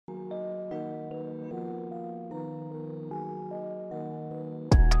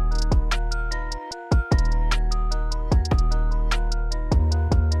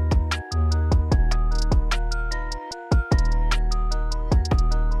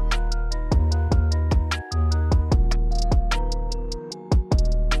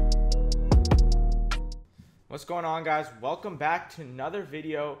What's going on, guys? Welcome back to another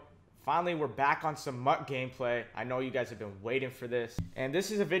video. Finally, we're back on some MUT gameplay. I know you guys have been waiting for this. And this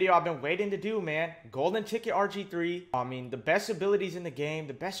is a video I've been waiting to do, man. Golden Ticket RG3. I mean, the best abilities in the game,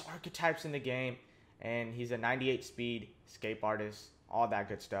 the best archetypes in the game. And he's a 98 speed escape artist, all that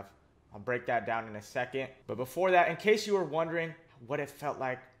good stuff. I'll break that down in a second. But before that, in case you were wondering what it felt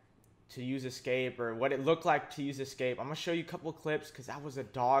like to use escape or what it looked like to use escape, I'm gonna show you a couple of clips because I was a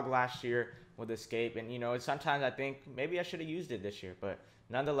dog last year with escape, and you know, sometimes I think maybe I should have used it this year, but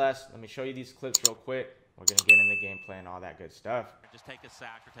nonetheless, let me show you these clips real quick. We're gonna get in the gameplay and all that good stuff. Just take a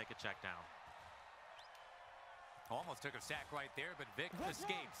sack or take a check down. Almost took a sack right there, but Vic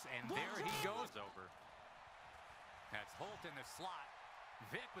escapes, and there he goes over. That's Holt in the slot.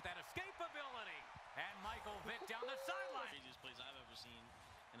 Vic with that escape ability, and Michael Vick down the sideline. Craziest plays I've ever seen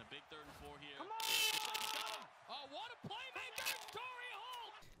in a big 3rd and 4 here. Come on! Oh, what a playmaker, Torrey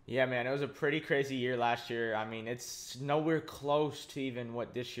Holt! Yeah, man, it was a pretty crazy year last year. I mean, it's nowhere close to even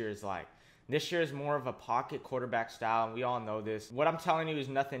what this year is like. This year is more of a pocket quarterback style, and we all know this. What I'm telling you is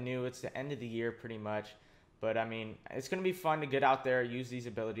nothing new. It's the end of the year pretty much. But, I mean, it's going to be fun to get out there, use these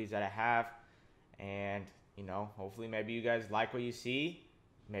abilities that I have. And, you know, hopefully maybe you guys like what you see.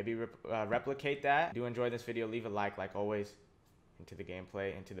 Maybe replicate that. If you do enjoy this video, leave a like always. Into the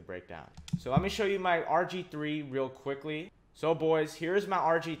gameplay, into the breakdown. So let me show you my RG3 real quickly. So boys, here's my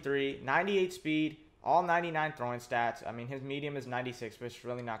RG3, 98 speed, all 99 throwing stats. I mean, his medium is 96, but it's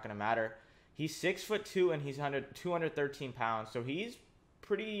really not gonna matter. He's 6'2" and he's 213 pounds. So he's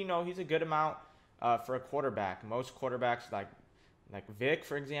pretty, you know, he's a good amount for a quarterback. Most quarterbacks like Vic,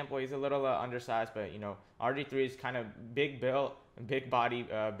 for example, he's a little undersized, but you know, RG3 is kind of big build, big body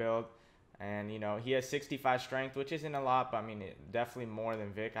build. And, you know, he has 65 strength, which isn't a lot, but, I mean, definitely more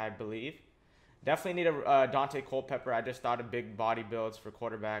than Vic, I believe. Definitely need a Dante Culpepper. I just thought of big body builds for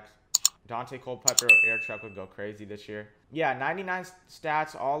quarterbacks. Dante Culpepper air truck would go crazy this year. Yeah, 99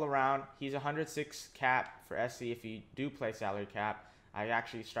 stats all around. He's 106 cap for SC if you do play salary cap. I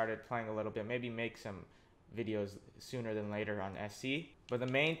actually started playing a little bit. Maybe make some videos sooner than later on SC. But the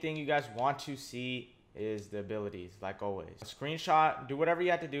main thing you guys want to see is the abilities, like always. Screenshot, do whatever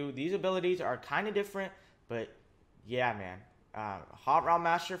you have to do. These abilities are kind of different, but yeah, man. Hot Route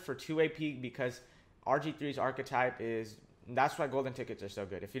Master for 2 AP because RG3's archetype is, that's why golden tickets are so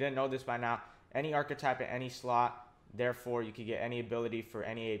good. If you didn't know this by now, any archetype at any slot, therefore you can get any ability for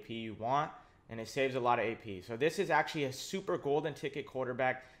any AP you want, and it saves a lot of AP. So this is actually a super golden ticket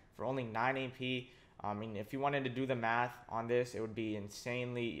quarterback for only 9 AP. I mean, if you wanted to do the math on this, it would be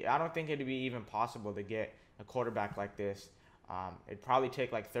insanely, I don't think it would be even possible to get a quarterback like this. It'd probably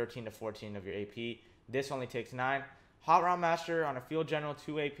take like 13 to 14 of your AP. This only takes 9. Hot Route Master on a Field General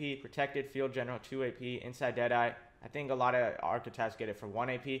 2 AP, Protected Field General 2 AP, Inside Deadeye. I think a lot of archetypes get it for 1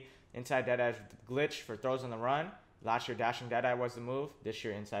 AP. Inside Deadeye is Glitch for throws on the run. Last year, Dashing Deadeye was the move. This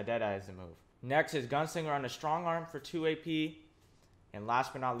year, Inside Deadeye is the move. Next is Gunslinger on a Strong Arm for 2 AP. And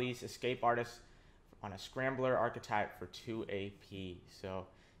last but not least, Escape Artist on a Scrambler archetype for 2 AP. So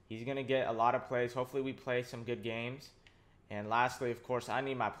he's going to get a lot of plays. Hopefully we play some good games. And lastly, of course, I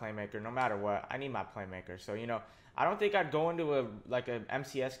need my playmaker. No matter what, I need my playmaker. So, you know, I don't think I'd go into a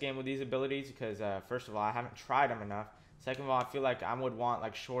MCS game with these abilities because, first of all, I haven't tried them enough. Second of all, I feel like I would want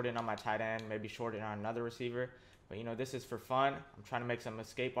like Shorten on my tight end, maybe Shorten on another receiver. But, you know, this is for fun. I'm trying to make some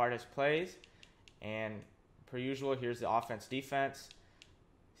escape artist plays. And per usual, here's the offense-defense.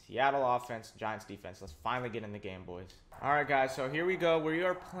 Seattle offense, Giants defense. Let's finally get in the game, boys. All right, guys, so here we go. We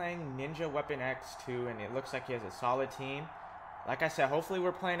are playing Ninja Weapon X2, and it looks like he has a solid team. Like I said, hopefully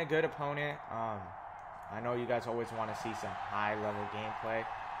we're playing a good opponent. I know you guys always want to see some high-level gameplay.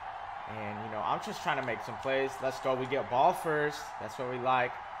 And, you know, I'm just trying to make some plays. Let's go. We get ball first. That's what we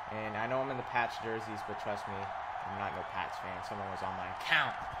like. And I know I'm in the Pats jerseys, but trust me, I'm not no Pats fan. Someone was on my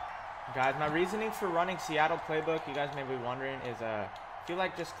account. Guys, my reasoning for running Seattle playbook, you guys may be wondering, is I feel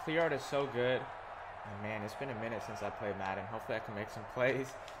like just clear out is so good. And man, it's been a minute since I played Madden. Hopefully I can make some plays.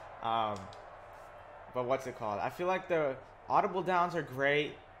 But what's it called? I feel like the audible downs are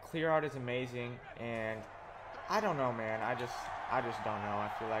great. Clear out is amazing. And I don't know, man. I just don't know. I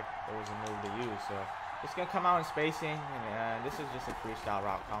feel like there was a move to use. So it's going to come out in spacing. And this is just a freestyle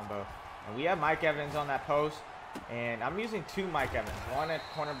route combo. And we have Mike Evans on that post. And I'm using 2 Mike Evans. One at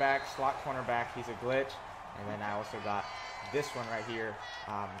cornerback, slot cornerback. He's a glitch. And then I also got this one right here,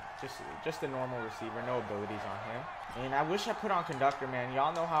 just a normal receiver, no abilities on him. And I wish I put on Conductor, man.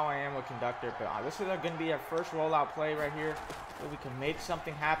 Y'all know how I am with Conductor, but this is going to be our first rollout play right here, so we can make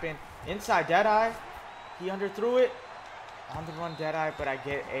something happen. Inside Deadeye, he underthrew it. On the run Deadeye, but I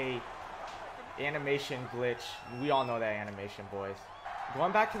get a animation glitch. We all know that animation, boys.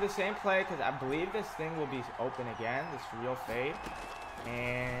 Going back to the same play because I believe this thing will be open again. This real fade.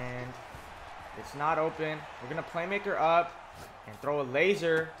 And it's not open. We're going to playmaker up and throw a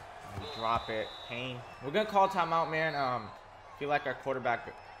laser. And we drop it. Pain. We're going to call timeout, man. Feel like our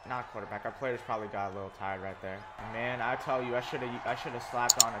our players probably got a little tired right there. And man, I tell you, I should have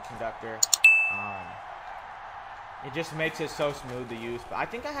slapped on a conductor. It just makes it so smooth to use. But I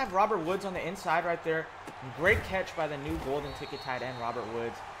think I have Robert Woods on the inside right there. Great catch by the new golden ticket tight end, Robert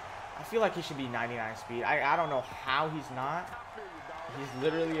Woods. I feel like he should be 99 speed. I don't know how he's not. He's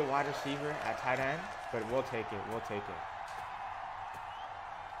literally a wide receiver at tight end, but we'll take it. We'll take it.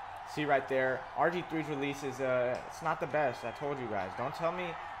 See right there, RG3's release is it's not the best. I told you guys. Don't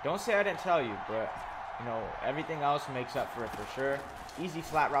say I didn't tell you, but you know, everything else makes up for it for sure. Easy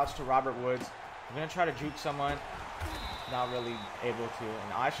flat routes to Robert Woods. I'm gonna try to juke someone. Not really able to,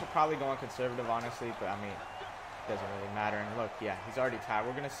 and I should probably go on conservative, honestly, but I mean, it doesn't really matter. And look, yeah, he's already tied.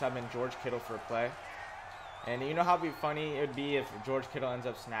 We're gonna sub in George Kittle for a play. And you know how funny it would be if George Kittle ends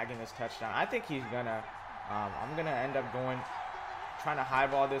up snagging this touchdown. I think he's gonna. I'm gonna end up trying to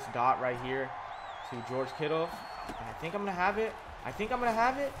highball this dot right here to George Kittle, and I think I'm gonna have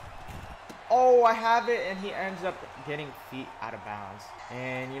it. Oh, I have it, and he ends up getting feet out of bounds.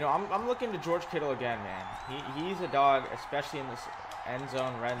 And you know, I'm looking to George Kittle again, man. He's a dog, especially in this end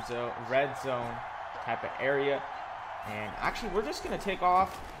zone, red zone type of area. And actually, we're just gonna take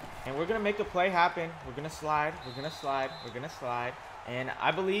off, and we're gonna make a play happen. We're gonna slide. And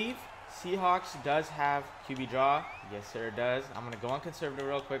I believe Seahawks does have QB draw. Yes, sir, it does. I'm going to go on conservative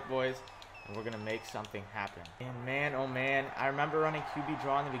real quick, boys, and we're going to make something happen. And man, oh man, I remember running QB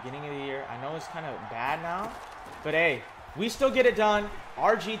draw in the beginning of the year. I know it's kind of bad now, but hey, we still get it done.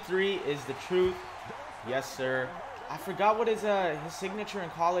 RG3 is the truth. Yes, sir. I forgot what his signature in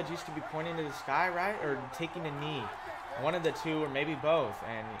college used to be, pointing to the sky, right? Or taking a knee. One of the two, or maybe both.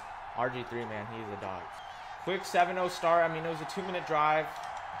 And RG3, man, he's a dog. Quick 7-0 start. I mean, it was a 2-minute drive.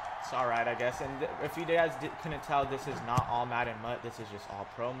 It's all right, I guess. And if you guys couldn't tell, this is not all Madden MUT. This is just all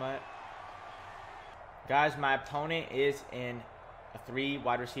Pro MUT. Guys, my opponent is in a 3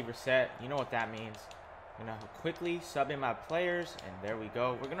 wide receiver set. You know what that means. I'm going to quickly sub in my players, and there we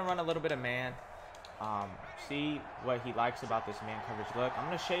go. We're going to run a little bit of man. See what he likes about this man coverage look. I'm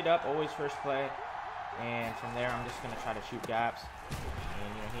going to shade up, always first play. And from there, I'm just going to try to shoot gaps.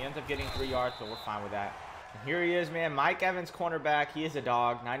 And you know, he ends up getting 3 yards, so we're fine with that. And here he is, man. Mike Evans, cornerback. He is a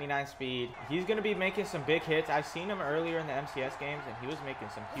dog. 99 speed. He's going to be making some big hits. I've seen him earlier in the MCS games, and he was making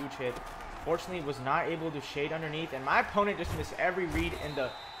some huge hits. Fortunately, was not able to shade underneath, and my opponent just missed every read in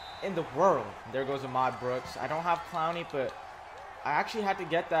the world. There goes Ahmad Brooks. I don't have Clowney, but I actually had to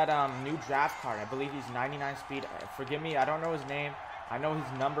get that new draft card. I believe he's 99 speed. Forgive me, I don't know his name. I know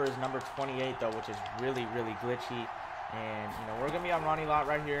his number is number 28, though, which is really, really glitchy. And, you know, we're going to be on Ronnie Lott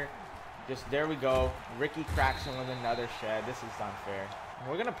right here. Just, there we go. Ricky cracks him with another shed. This is unfair.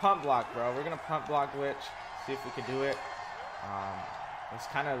 We're going to pump block, bro. We're going to pump block glitch. See if we can do it. It's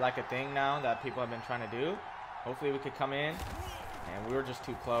kind of like a thing now that people have been trying to do. Hopefully we could come in. And we were just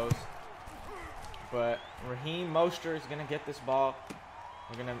too close. But Raheem Mostert is going to get this ball.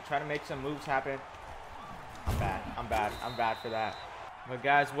 We're going to try to make some moves happen. I'm bad for that. But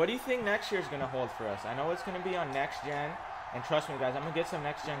guys, what do you think next year is going to hold for us? I know it's going to be on next gen. And trust me, guys, I'm going to get some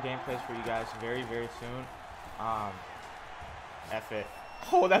next-gen gameplays for you guys very, very soon. F it.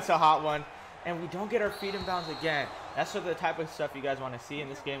 Oh, that's a hot one. And we don't get our feet in bounds again. That's the type of stuff you guys want to see in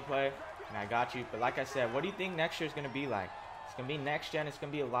this gameplay. And I got you. But like I said, what do you think next year is going to be like? It's going to be next-gen. It's going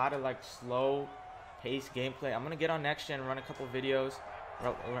to be a lot of, like, slow-paced gameplay. I'm going to get on next-gen, run a couple videos,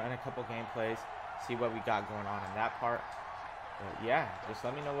 run a couple gameplays, see what we got going on in that part. But, yeah, just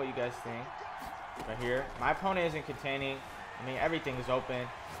let me know what you guys think. Right here. My opponent isn't containing. I mean, everything is open.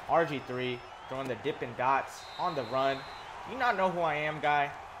 RG3 throwing the dipping dots on the run. You not know who I am, guy.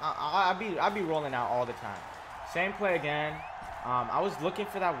 I'll be rolling out all the time. Same play again. I was looking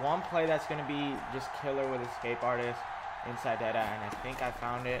for that one play that's going to be just killer with Escape Artist inside data, and I think I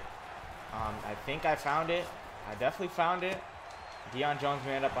found it. I definitely found it. Deion Jones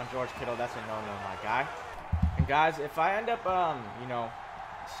manned up on George Kittle. That's a no-no, my guy. And guys, if I end up, you know,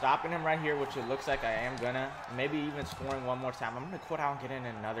 stopping him right here, which it looks like I am gonna, maybe even scoring one more time, I'm gonna quit out and get in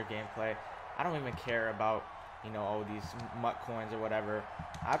another gameplay. I don't even care about, you know, oh, these MUT coins or whatever.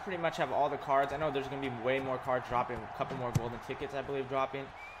 I pretty much have all the cards. I know there's gonna be way more cards dropping, a couple more golden tickets, I believe, dropping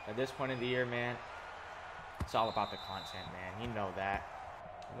at this point of the year, man. It's all about the content, man. You know that.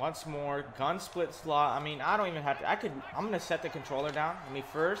 Once more, gun split slot. I mean, I don't even have to. I'm gonna set the controller down. Let me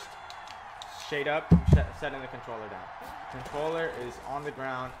first shade up, setting the controller down. Controller is on the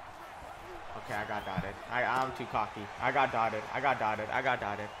ground. Okay, I got dotted. I'm too cocky. I got dotted. I got dotted. I got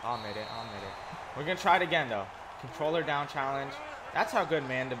dotted. I'll admit it. I'll admit it. We're going to try it again, though. Controller down challenge. That's how good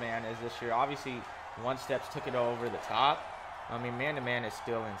man-to-man is this year. Obviously, one steps took it over the top. I mean, man-to-man is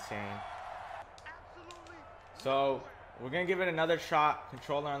still insane. So, we're going to give it another shot.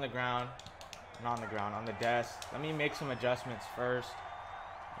 Controller on the ground. Not on the ground, on the desk. Let me make some adjustments first.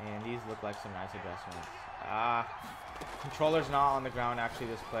 And these look like some nice adjustments. Controller's not on the ground actually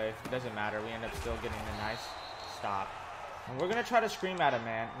this play. It doesn't matter. We end up still getting a nice stop. And we're going to try to scream at him,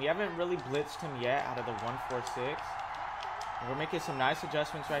 man. We haven't really blitzed him yet out of the 1-4-6. We're making some nice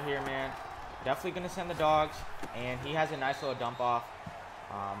adjustments right here, man. Definitely going to send the dogs. And he has a nice little dump off.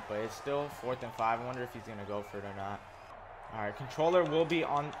 But it's still 4th and 5. I wonder if he's going to go for it or not. All right, controller will be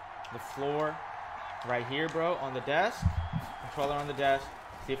on the floor right here, bro, on the desk. Controller on the desk.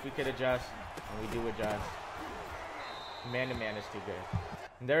 See if we could adjust. And we do adjust. Man-to-man is too good.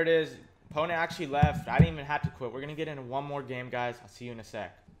 And there it is. Opponent actually left. I didn't even have to quit. We're going to get into one more game, guys. I'll see you in a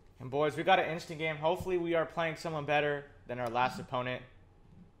sec. And, boys, we got an instant game. Hopefully, we are playing someone better than our last opponent.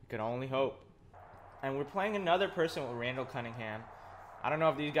 We can only hope. And we're playing another person with Randall Cunningham. I don't know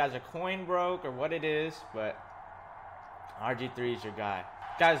if these guys are coin broke or what it is, but RG3 is your guy.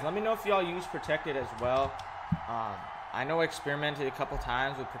 Guys, let me know if y'all use Protected as well. I know I experimented a couple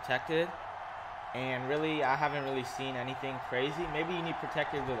times with Protected. And really, I haven't really seen anything crazy. Maybe you need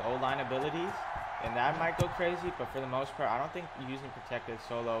Protected with O-line abilities, and that might go crazy. But for the most part, I don't think using Protected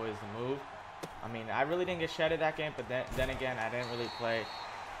solo is the move. I mean, I really didn't get shedded that game, but then again, I didn't really play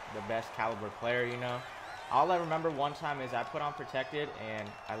the best caliber player, you know. All I remember one time is I put on Protected, and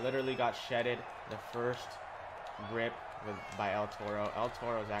I literally got shedded the first grip by El Toro. El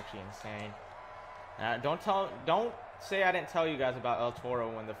Toro is actually insane. Don't say I didn't tell you guys about El Toro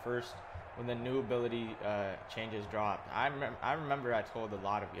when the new ability changes dropped. I remember I told a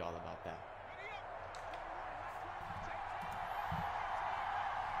lot of y'all about that.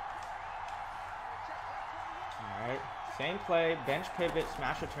 Alright, same play, bench pivot,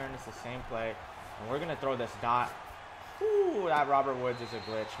 smash return is the same play. And we're going to throw this dot. Ooh, that Robert Woods is a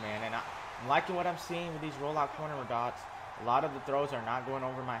glitch, man. And I'm liking what I'm seeing with these rollout corner dots. A lot of the throws are not going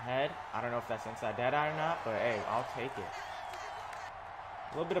over my head. I don't know if that's inside dead eye or not, but hey, I'll take it.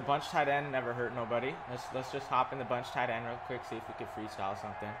 A little bit of bunch tight end never hurt nobody. Let's just hop in the bunch tight end real quick, see if we can freestyle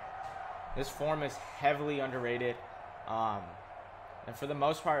something. This form is heavily underrated. And for the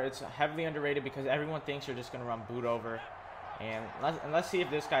most part, it's heavily underrated because everyone thinks you're just going to run boot over. And let's see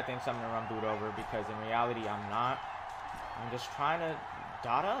if this guy thinks I'm going to run boot over, because in reality, I'm not. I'm just trying to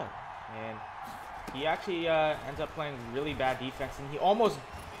dot up. And he actually ends up playing really bad defense. And he almost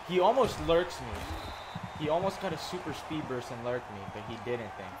lurks me. He almost got a super speed burst and lurked me, but he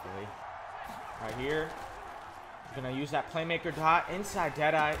didn't, thankfully. Right here, I'm gonna use that playmaker dot inside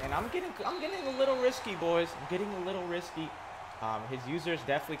Deadeye, and I'm getting a little risky, boys. I'm getting a little risky. His user is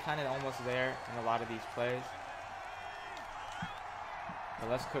definitely kind of almost there in a lot of these plays. But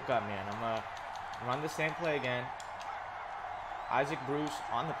let's cook up, man. I'm gonna run the same play again. Isaac Bruce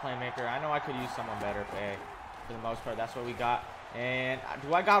on the playmaker. I know I could use someone better, but hey, for the most part, that's what we got. And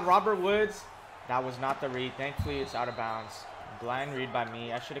do I got Robert Woods? That was not the read. Thankfully, it's out of bounds. Blind read by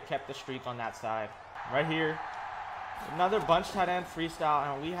me. I should have kept the streak on that side. Right here, another bunch tight end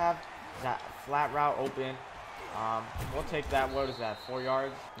freestyle, and we have that flat route open. We'll take that. What is that, 4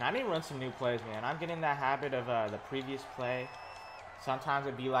 yards? And I need to run some new plays, man. I'm getting that habit of the previous play. Sometimes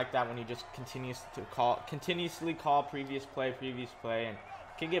it'd be like that when you just continuously call previous play, and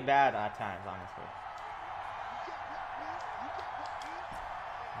it can get bad at times, honestly.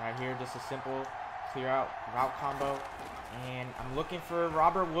 Right here, just a simple clear out route combo. And I'm looking for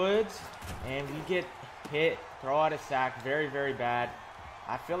Robert Woods, and we get hit, throw out a sack, very, very bad.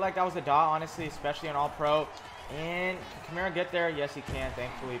 I feel like that was a dot, honestly, especially on All-Pro. And can Kamara get there? Yes, he can,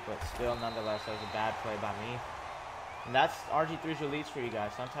 thankfully, but still, nonetheless, that was a bad play by me. And that's RG3's release for you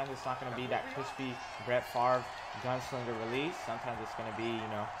guys. Sometimes it's not going to be that crispy Brett Favre gunslinger release. Sometimes it's going to be, you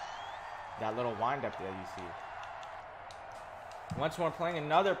know, that little wind-up that you see. Once more, playing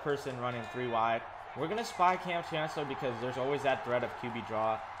another person running 3 wide. We're going to spy Cam Chancellor because there's always that threat of QB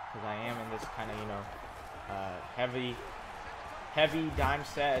draw, because I am in this kind of, you know, heavy dime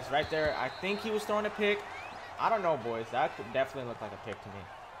set. It's right there. I think he was throwing a pick. I don't know, boys. That could definitely look like a pick to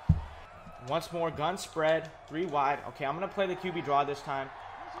me. Once more, gun spread, 3 wide. Okay, I'm going to play the QB draw this time.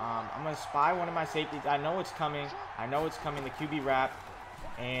 I'm going to spy one of my safeties. I know it's coming. I know it's coming, the QB wrap.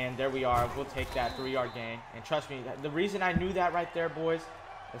 And there we are. We'll take that 3-yard gain. And trust me, the reason I knew that right there, boys,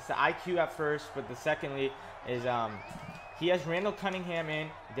 it's the IQ at first, but the secondly is he has Randall Cunningham in.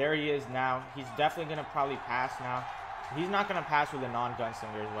 There he is now. He's definitely going to probably pass now. He's not going to pass with a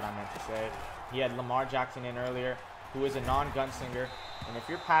non-gunslinger is what I meant to say. He had Lamar Jackson in earlier, who is a non-gunslinger. And if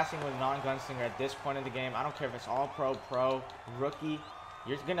you're passing with a non-gunslinger at this point in the game, I don't care if it's all-pro, pro, rookie,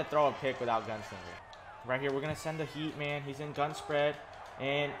 you're going to throw a pick without gunslinger. Right here, we're going to send the heat, man. He's in gun spread.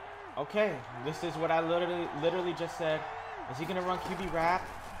 And, okay, this is what I literally just said. Is he going to run QB wrap?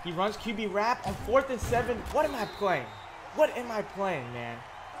 He runs QB wrap on 4th and 7. What am I playing? What am I playing, man?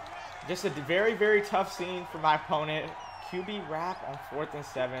 Just a very, very tough scene for my opponent. QB wrap on 4th and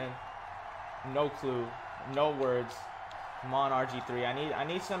 7. No clue. No words. Come on, RG3. I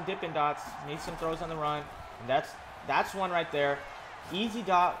need some dipping dots. Need some throws on the run. And that's one right there. Easy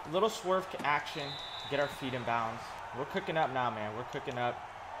dot, little swerve action. Get our feet in bounds. We're cooking up now, man. We're cooking up.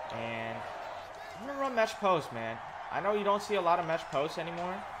 And I'm going to run mesh post, man. I know you don't see a lot of mesh posts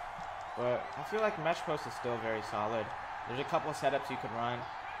anymore, but I feel like mesh post is still very solid. There's a couple of setups you could run.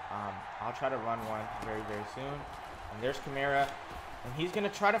 I'll try to run one very, very soon. And there's Kamara. And he's going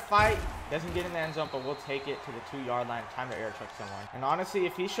to try to fight. Doesn't get in the end zone, but we'll take it to the 2-yard line. Time to air check someone. And honestly,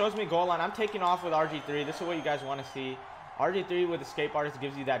 if he shows me goal line, I'm taking off with RG3. This is what you guys want to see. RG3 with escape artist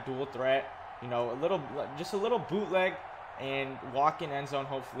gives you that dual threat. You know, just a little bootleg and walk in end zone,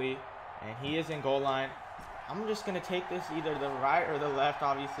 hopefully. And he is in goal line. I'm just going to take this either the right or the left,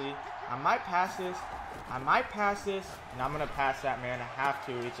 obviously. I might pass this. And I'm going to pass that, man. I have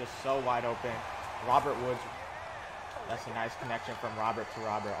to. It's just so wide open. Robert Woods. That's a nice connection from Robert to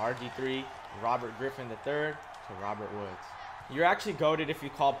Robert. RG3, Robert Griffin III to Robert Woods. You're actually goated if you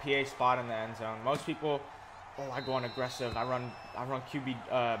call PA spot in the end zone. Most people, oh, I go on aggressive. I run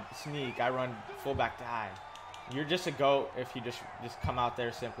QB sneak. I run fullback dive. You're just a goat if you just come out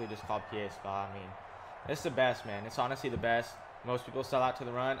there simply just call PA spot. I mean, it's the best, man. It's honestly the best. Most people sell out to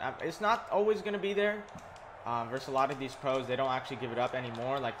the run. It's not always going to be there. Versus a lot of these pros, they don't actually give it up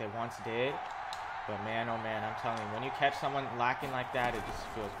anymore like they once did. But man, oh man, I'm telling you, when you catch someone lacking like that, it just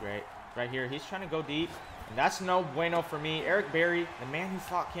feels great. Right here, he's trying to go deep, and that's no bueno for me. Eric Berry, the man who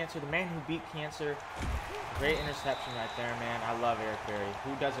fought cancer, the man who beat cancer. Great interception right there, man. I love Eric Berry.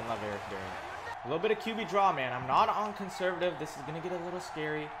 Who doesn't love Eric Berry? A little bit of QB draw, man. I'm not on conservative. This is going to get a little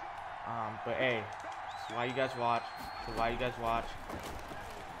scary. But hey, that's why you guys watch. That's why you guys watch.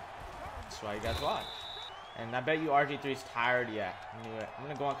 That's why you guys watch. And I bet you RG3's tired. Yeah, I knew it. I'm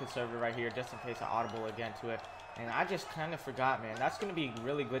going to go on conservative right here just in case I audible again to it. And I just kind of forgot, man. That's going to be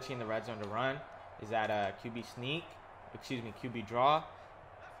really glitchy in the red zone to run. Is that QB sneak? Excuse me, QB draw.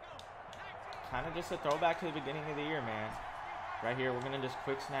 Kind of just a throwback to the beginning of the year, man. Right here, we're going to just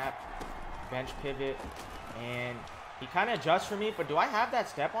quick snap, bench pivot. And he kind of adjusts for me, but do I have that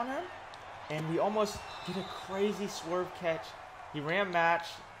step on him? And we almost get a crazy swerve catch. He ran match.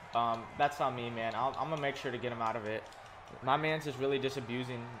 That's on me, man. I'm going to make sure to get him out of it. My man's just really just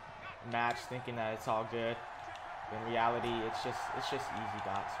abusing match, thinking that it's all good. In reality, it's just easy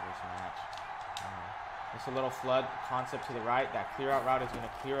dots versus match. It's a little flood concept to the right. That clear out route is going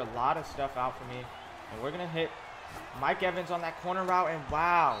to clear a lot of stuff out for me. And we're going to hit Mike Evans on that corner route. And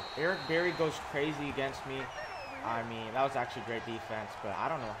wow, Eric Berry goes crazy against me. I mean, that was actually great defense, but I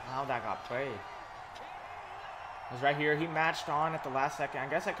don't know how that got played. Was right here. He matched on at the last second. I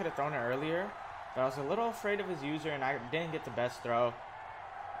guess I could have thrown it earlier, but I was a little afraid of his user, and I didn't get the best throw.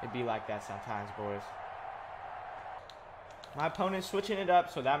 It'd be like that sometimes, boys. My opponent's switching it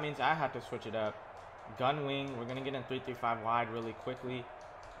up, so that means I have to switch it up. Gun wing. We're going to get in 3-3-5 wide really quickly.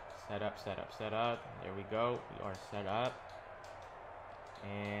 Set up, set up, set up. There we go. We are set up.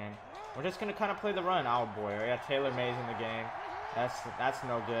 And we're just going to kind of play the run. Oh, boy. We got Taylor Mays in the game. That's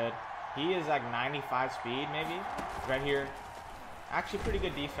no good. He is like 95 speed, maybe. Right here. Actually, pretty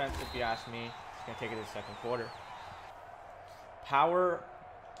good defense, if you ask me. It's going to take it to the second quarter. Power,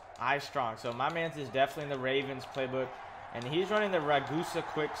 eye strong. So my man's is definitely in the Ravens playbook. And he's running the Ragusa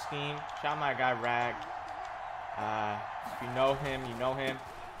quick scheme. Shout out my guy, Rag. If you know him, you know him.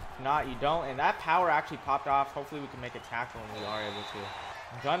 If not, you don't. And that power actually popped off. Hopefully, we can make a tackle, and we are able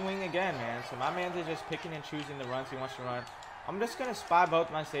to. Gun wing again, man. So my man's is just picking and choosing the runs he wants to run. I'm just going to spy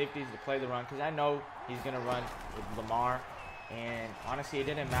both my safeties to play the run because I know he's going to run with Lamar. And honestly, it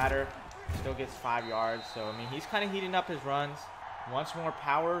didn't matter. He still gets 5 yards. So, I mean, he's kind of heating up his runs. Once more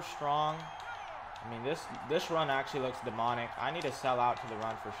power, strong. I mean, this run actually looks demonic. I need to sell out to the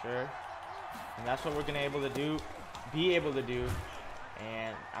run for sure. And that's what we're going to be able to do.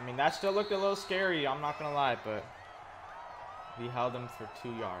 And, I mean, that still looked a little scary. I'm not going to lie, but we held him for 2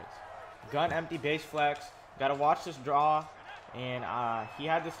 yards. Gun empty base flex. Got to watch this draw. And he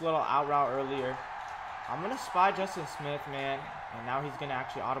had this little out route earlier. I'm going to spy Justin Smith, man. And now he's going to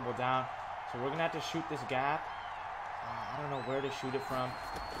actually audible down. So we're going to have to shoot this gap. I don't know where to shoot it from.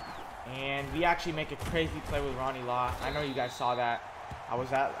 And we actually make a crazy play with Ronnie Law. I know you guys saw that. I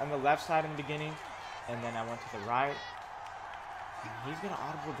was on the left side in the beginning, and then I went to the right. And he's going to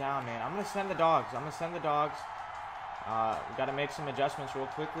audible down, man. I'm going to send the dogs. We got to make some adjustments real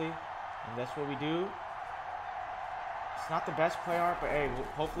quickly, and that's what we do. It's not the best play art, but hey,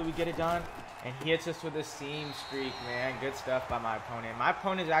 hopefully we get it done. And he hits us with a seam streak, man. Good stuff by my opponent. My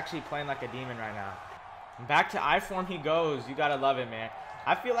opponent is actually playing like a demon right now. And back to I form he goes. You got to love it, man.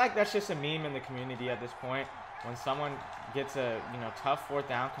 I feel like that's just a meme in the community at this point. When someone gets a tough 4th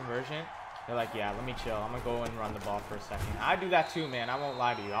down conversion, they're like, yeah, let me chill. I'm going to go and run the ball for a second. I do that too, man. I won't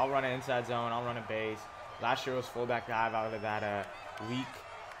lie to you. I'll run an inside zone. I'll run a base. Last year was fullback dive out of that week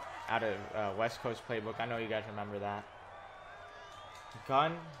out of West Coast playbook. I know you guys remember that.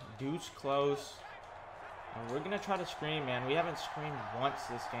 Gun, deuce close. And we're going to try to screen, man. We haven't screened once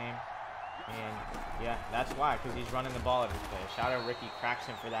this game. And, yeah, that's why, because he's running the ball every play. Shout out Ricky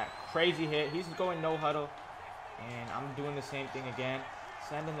Craxton for that crazy hit. He's going no huddle. And I'm doing the same thing again.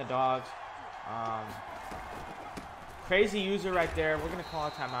 Sending the dogs. Crazy user right there. We're going to call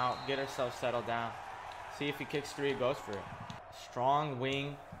a timeout. Get ourselves settled down. See if he kicks 3, goes for it. Strong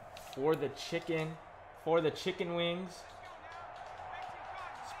wing for the chicken. For the chicken wings.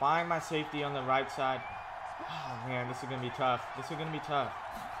 Spying my safety on the right side. Oh, man, this is going to be tough.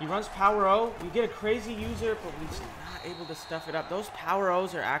 He runs power O. We get a crazy user, but we're just not able to stuff it up. Those power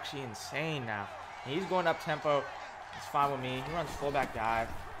O's are actually insane now. And he's going up tempo. It's fine with me. He runs fullback dive.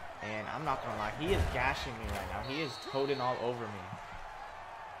 And I'm not going to lie. He is gashing me right now. He is toting all over me.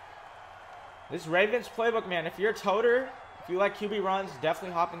 This Ravens playbook, man. If you're a toter, if you like QB runs,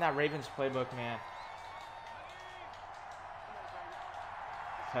 definitely hop in that Ravens playbook, man.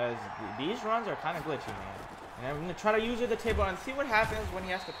 Because these runs are kind of glitchy, man. And I'm going to try to use the table and see what happens when he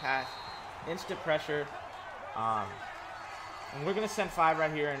has to pass. Instant pressure. And we're going to send 5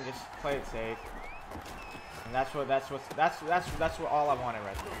 right here and just play it safe. And that's what all I wanted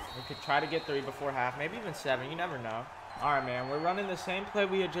right there. We could try to get 3 before half, maybe even 7. You never know. All right, man. We're running the same play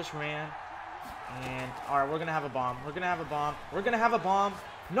we had just ran. And, all right, we're going to have a bomb. We're going to have a bomb.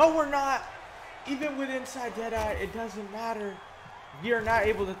 No, we're not. Even with inside deadeye, it doesn't matter. We are not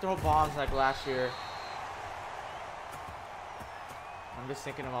able to throw bombs like last year. I'm just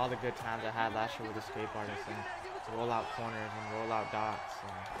thinking of all the good times I had last year with escape artists and roll out corners and roll out dots.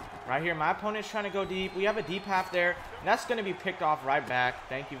 And right here, my opponent's trying to go deep. We have a deep half there, and that's going to be picked off right back.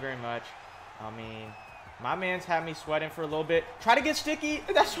 Thank you very much. I mean, my man's had me sweating for a little bit. Try to get sticky.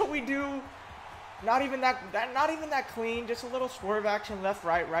 That's what we do. Not even that clean. Just a little swerve action, left,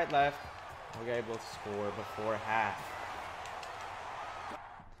 right, right, left. We're able to score before half.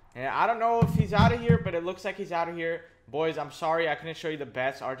 And I don't know if he's out of here, but it looks like he's out of here. Boys, I'm sorry I couldn't show you the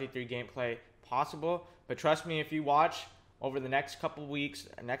best RG3 gameplay possible. But trust me, if you watch over the next couple weeks,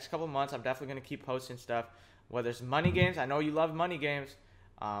 next couple months, I'm definitely going to keep posting stuff. Whether it's money games, I know you love money games.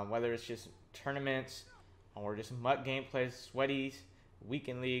 Whether it's just tournaments or just MUT gameplays, sweaties,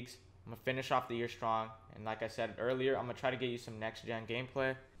 weekend leagues. I'm going to finish off the year strong. And like I said earlier, I'm going to try to get you some next-gen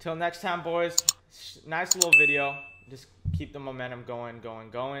gameplay. Till next time, boys. Nice little video. Just keep the momentum going.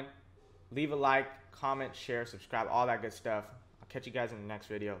 Leave a like, comment, share, subscribe, all that good stuff. I'll catch you guys in the next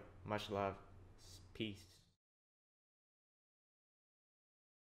video. Much love. Peace.